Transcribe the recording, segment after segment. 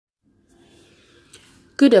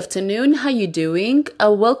Good afternoon. How you doing?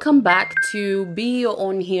 Welcome back to Be Your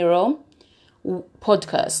Own Hero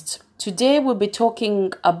podcast. Today we'll be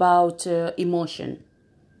talking about emotion.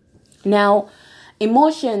 Now,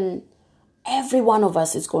 emotion, every one of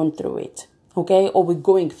us is going through it, okay? Or we're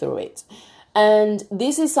going through it. And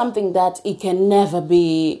this is something that it can never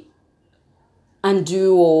be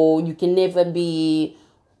undo, or you can never be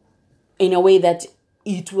in a way that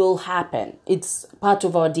it will happen. It's part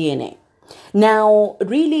of our DNA. Now,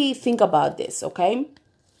 really think about this, okay?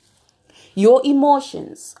 Your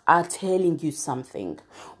emotions are telling you something.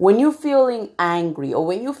 When you're feeling angry, or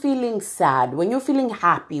when you're feeling sad, when you're feeling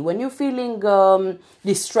happy, when you're feeling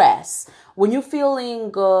distress, when you're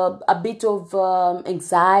feeling a bit of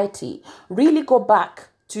anxiety, really go back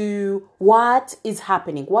to what is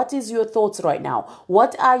happening. What is your thoughts right now?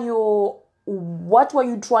 What were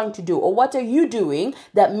you trying to do, or what are you doing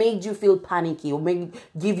that made you feel panicky, or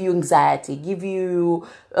give you anxiety, give you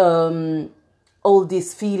all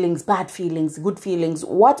these feelings, bad feelings, good feelings?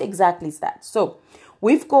 What exactly is that? So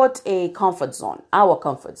we've got a comfort zone, our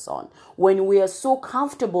comfort zone, when we are so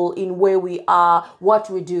comfortable in where we are, what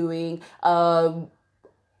we're doing,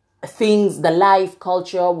 things, the life,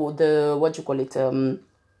 culture,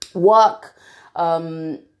 work,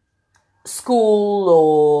 school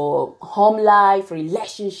or home life,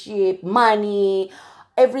 relationship, money,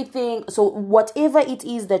 everything. So whatever it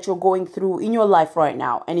is that you're going through in your life right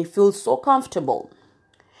now, and it feels so comfortable.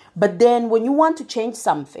 But then when you want to change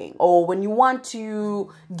something, or when you want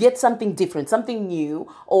to get something different, something new,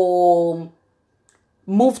 or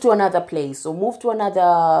move to another place, or move to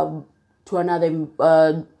another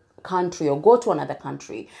country, or go to another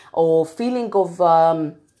country, or feeling of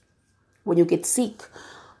when you get sick.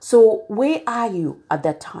 So where are you at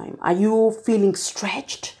that time? Are you feeling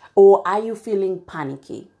stretched, or are you feeling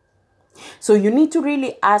panicky? So you need to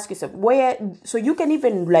really ask yourself so you can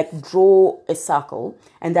even draw a circle,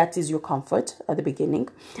 and that is your comfort at the beginning,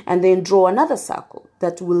 and then draw another circle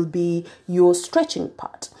that will be your stretching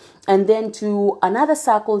part, and then to another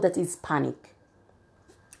circle that is panic.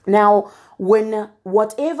 Now, when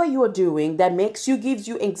whatever you're doing that gives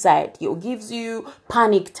you anxiety, or gives you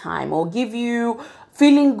panic time, or give you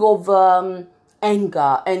feeling of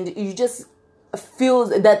anger, and you just feel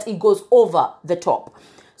that it goes over the top.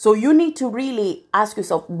 So you need to really ask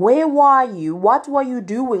yourself, where were you? What were you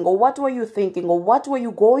doing? Or what were you thinking? Or what were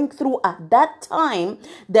you going through at that time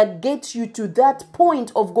that gets you to that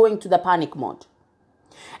point of going to the panic mode?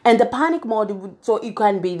 And the panic mode, so it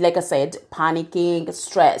can be, like I said, panicking,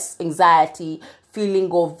 stress, anxiety, feeling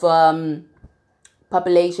of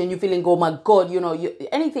population, you feeling, oh my God,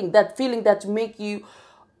 anything, that feeling that make you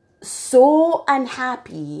so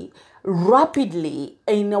unhappy rapidly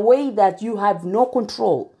in a way that you have no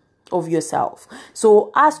control of yourself. So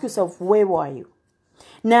ask yourself, where were you?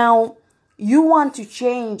 Now, you want to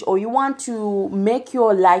change, or you want to make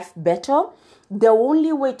your life better. The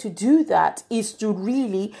only way to do that is to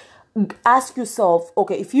really ask yourself,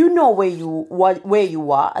 okay, if you know where you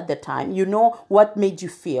were at the time, you know what made you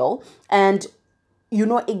feel, and you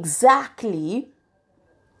know exactly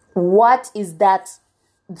what is that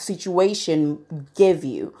situation gave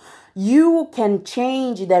you, you can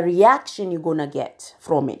change the reaction you're gonna get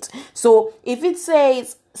from it. So if it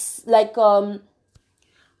says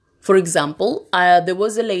for example, there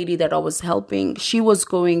was a lady that I was helping. She was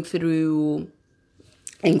going through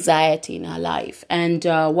anxiety in her life, and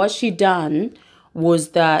what she done was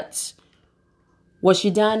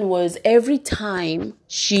every time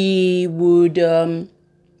she would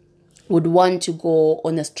want to go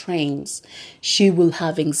on the trains, she will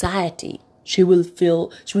have anxiety. She will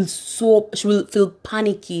feel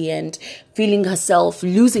panicky and feeling herself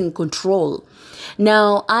losing control.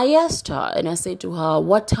 Now, I asked her, and I said to her,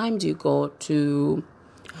 what time do you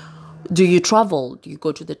travel? Do you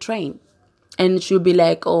go to the train? And she'll be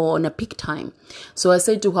like, oh, on a peak time. So I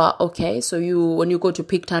said to her, okay, so when you go to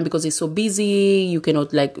peak time, because it's so busy, you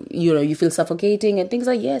cannot you feel suffocating and things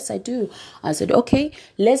like, yes, I do. I said, okay,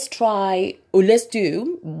 let's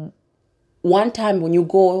do one time when you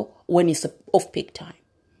go when it's off peak time,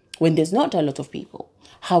 when there's not a lot of people.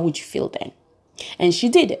 How would you feel then? And she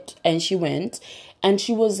did it, and she went, and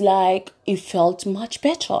she was like, it felt much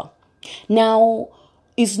better. Now,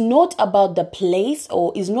 it's not about the place,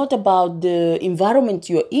 or it's not about the environment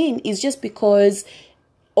you're in. It's just because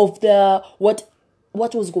of what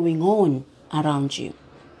was going on around you.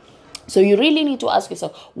 So you really need to ask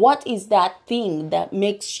yourself, what is that thing that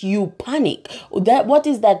makes you panic? What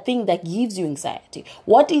is that thing that gives you anxiety?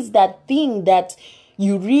 What is that thing that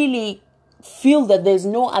you really feel that there's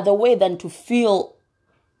no other way than to feel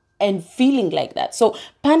and feeling like that. So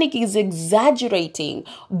panic is exaggerating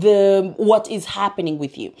what is happening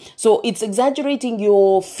with you. So it's exaggerating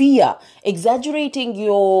your fear, exaggerating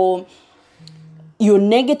your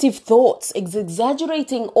negative thoughts,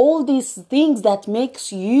 exaggerating all these things that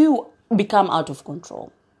makes you become out of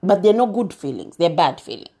control. But they're not good feelings, they're bad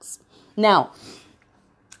feelings. Now,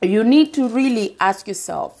 you need to really ask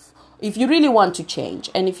yourself, if you really want to change,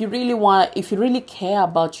 and if you really care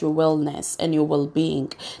about your wellness and your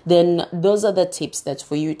well-being, then those are the tips that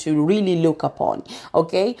for you to really look upon.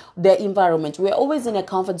 Okay, the environment. We're always in a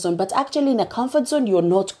comfort zone, but actually in a comfort zone you're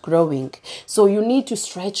not growing. So you need to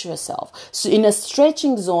stretch yourself. So in a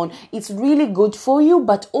stretching zone, it's really good for you,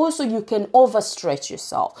 but also you can overstretch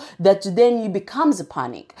yourself. That then you becomes a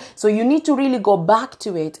panic. So you need to really go back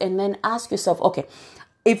to it and then ask yourself, okay,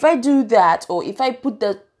 if I do that, or if I put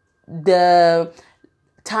the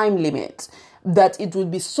time limit, that it will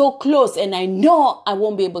be so close and I know I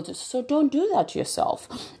won't be able to. So don't do that to yourself.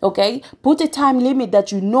 Okay, put a time limit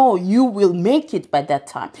that you know you will make it by that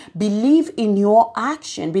time. Believe in your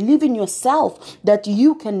action, believe in yourself that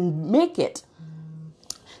you can make it.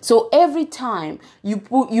 So every time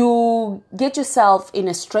you get yourself in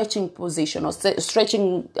a stretching position, or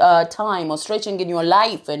stretching time, or stretching in your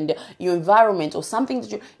life and your environment, or something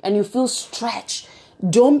and you feel stretched,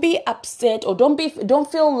 don't be upset, or don't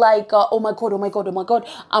feel like oh my god,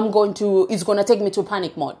 it's gonna take me to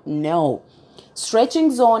panic mode. No, stretching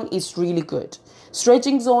zone is really good.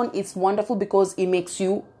 Stretching zone is wonderful because it makes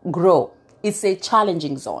you grow. It's a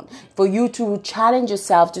challenging zone for you to challenge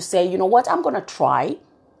yourself to say, you know what, I'm gonna try.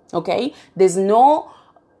 Okay,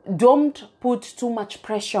 don't put too much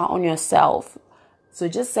pressure on yourself. So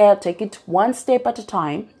just say, take it one step at a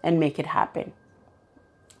time and make it happen.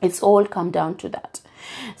 It's all come down to that.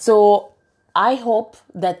 So I hope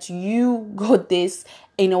that you got this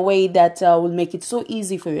in a way that will make it so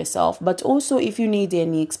easy for yourself. But also, if you need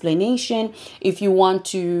any explanation, if you want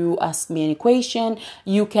to ask me any question,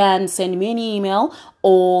 you can send me an email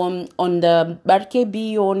on the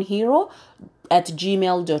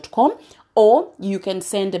barkebeyondhero@gmail.com, or you can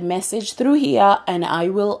send a message through here and I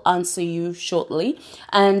will answer you shortly.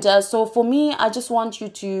 And so for me, I just want you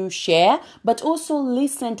to share, but also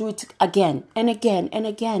listen to it again and again and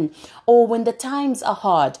again. Or when the times are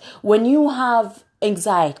hard, when you have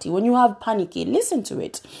anxiety, when you have panicky, listen to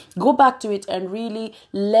it, go back to it and really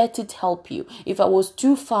let it help you. If I was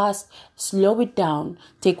too fast, slow it down,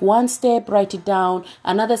 take one step, write it down,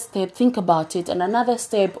 another step, think about it, and another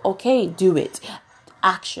step, okay, do it,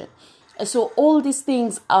 action. So all these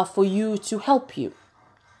things are for you to help you.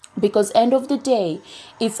 Because end of the day,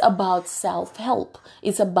 it's about self-help.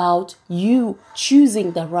 It's about you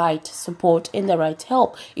choosing the right support and the right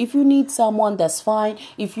help. If you need someone, that's fine.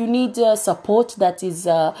 If you need support that is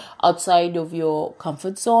outside of your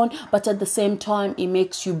comfort zone, but at the same time, it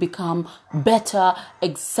makes you become better,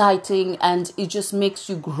 exciting, and it just makes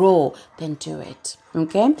you grow, then do it.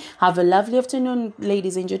 Okay? Have a lovely afternoon,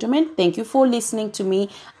 ladies and gentlemen. Thank you for listening to me,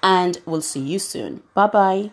 and we'll see you soon. Bye-bye.